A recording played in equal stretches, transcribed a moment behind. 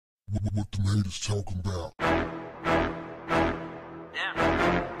What the haters talking about?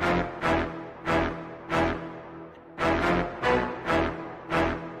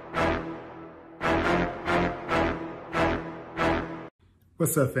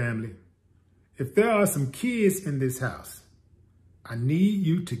 What's up, family? If there are some kids in this house, I need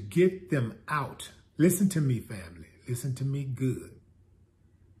you to get them out. Listen to me, family. Listen to me good.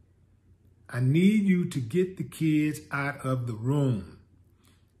 I need you to get the kids out of the room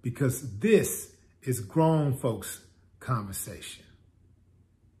because this is grown folks' conversation.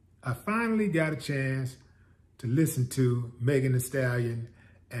 I finally got a chance to listen to Megan Thee Stallion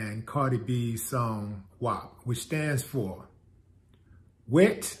and Cardi B's song WAP, which stands for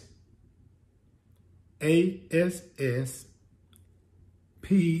Wet ASSPU.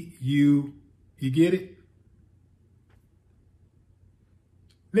 You get it?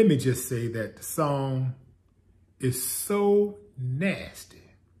 Let me just say that the song is so nasty.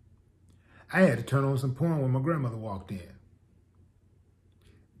 I had to turn on some porn when my grandmother walked in.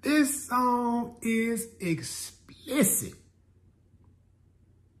 This song is explicit,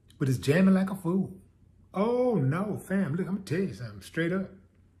 but it's jamming like a fool. Oh no, fam, look, I'm gonna tell you something straight up.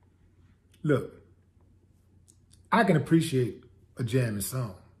 Look, I can appreciate a jamming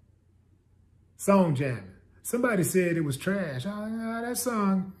song. Song jamming. Somebody said it was trash. Oh, that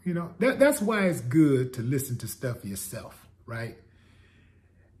song, you know, that's why it's good to listen to stuff yourself, right?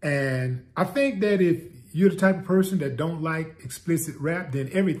 And I think that if you're the type of person that don't like explicit rap, then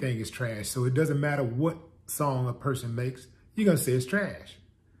everything is trash. So it doesn't matter what song a person makes, you're gonna say it's trash.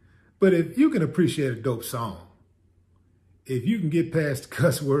 But if you can appreciate a dope song, if you can get past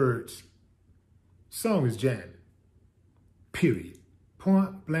cuss words, song is jamming. Period.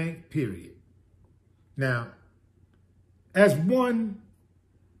 Point blank, period. Now, as one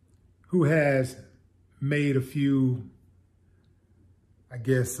who has made a few, I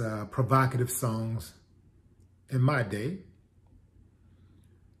guess, provocative songs in my day,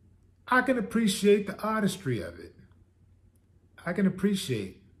 I can appreciate the artistry of it. I can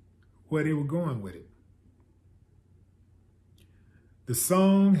appreciate where they were going with it. The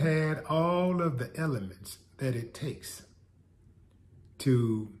song had all of the elements that it takes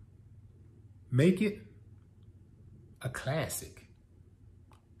to make it a classic.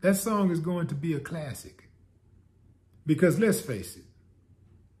 That song is going to be a classic. Because let's face it,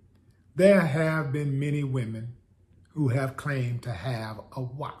 there have been many women who have claimed to have a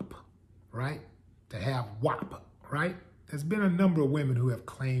WAP, right? To have WAP, right? There's been a number of women who have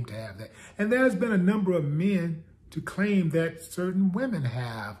claimed to have that. And there's been a number of men to claim that certain women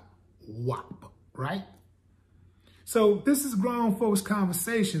have WAP, right? So this is grown folks'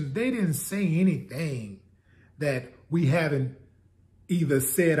 conversation. They didn't say anything that we haven't either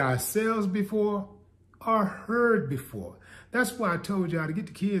said ourselves before or heard before. That's why I told y'all to get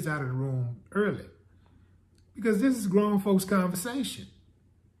the kids out of the room early, because this is grown folks' conversation.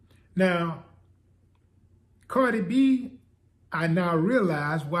 Now, Cardi B, I now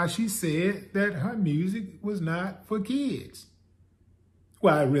realize why she said that her music was not for kids.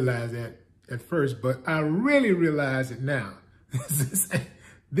 Well, I realized that at first, but I really realize it now.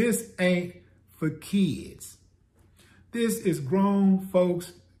 This ain't for kids. This is grown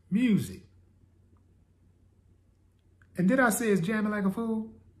folks' music. And did I say it's jamming like a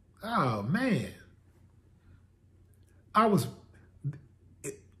fool? Oh, man.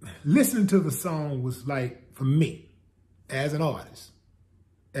 Listening to the song was like, for me, as an artist,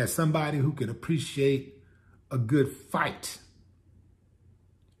 as somebody who can appreciate a good fight,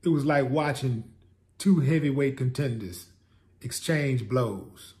 it was like watching two heavyweight contenders exchange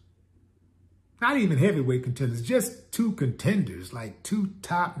blows. Not even heavyweight contenders, just two contenders, like two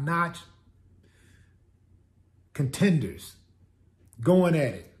top-notch contenders going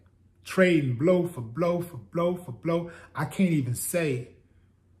at it, trading blow for blow for blow for blow. I can't even say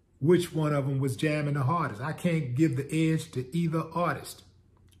which one of them was jamming the hardest. I can't give the edge to either artist.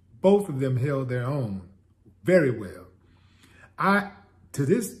 Both of them held their own very well. To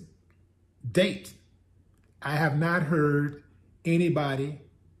this date, I have not heard anybody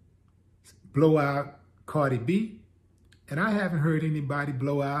blow out Cardi B, and I haven't heard anybody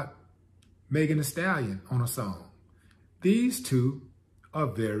blow out Megan Thee Stallion on a song. These two are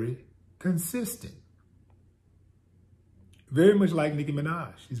very consistent. Very much like Nicki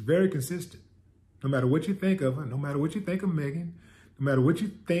Minaj. She's very consistent. No matter what you think of her, no matter what you think of Megan, no matter what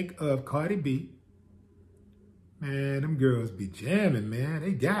you think of Cardi B, man, them girls be jamming, man.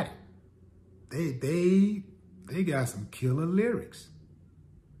 They got it. They got some killer lyrics.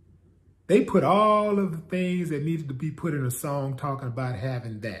 They put all of the things that needed to be put in a song talking about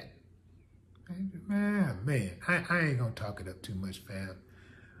having that. Man, I ain't gonna talk it up too much, fam.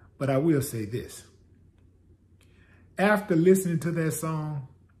 But I will say this. After listening to that song,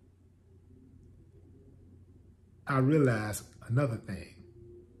 I realized another thing.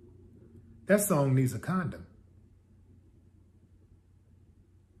 That song needs a condom.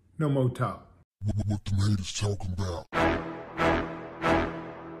 No more talk. What the haters talking about?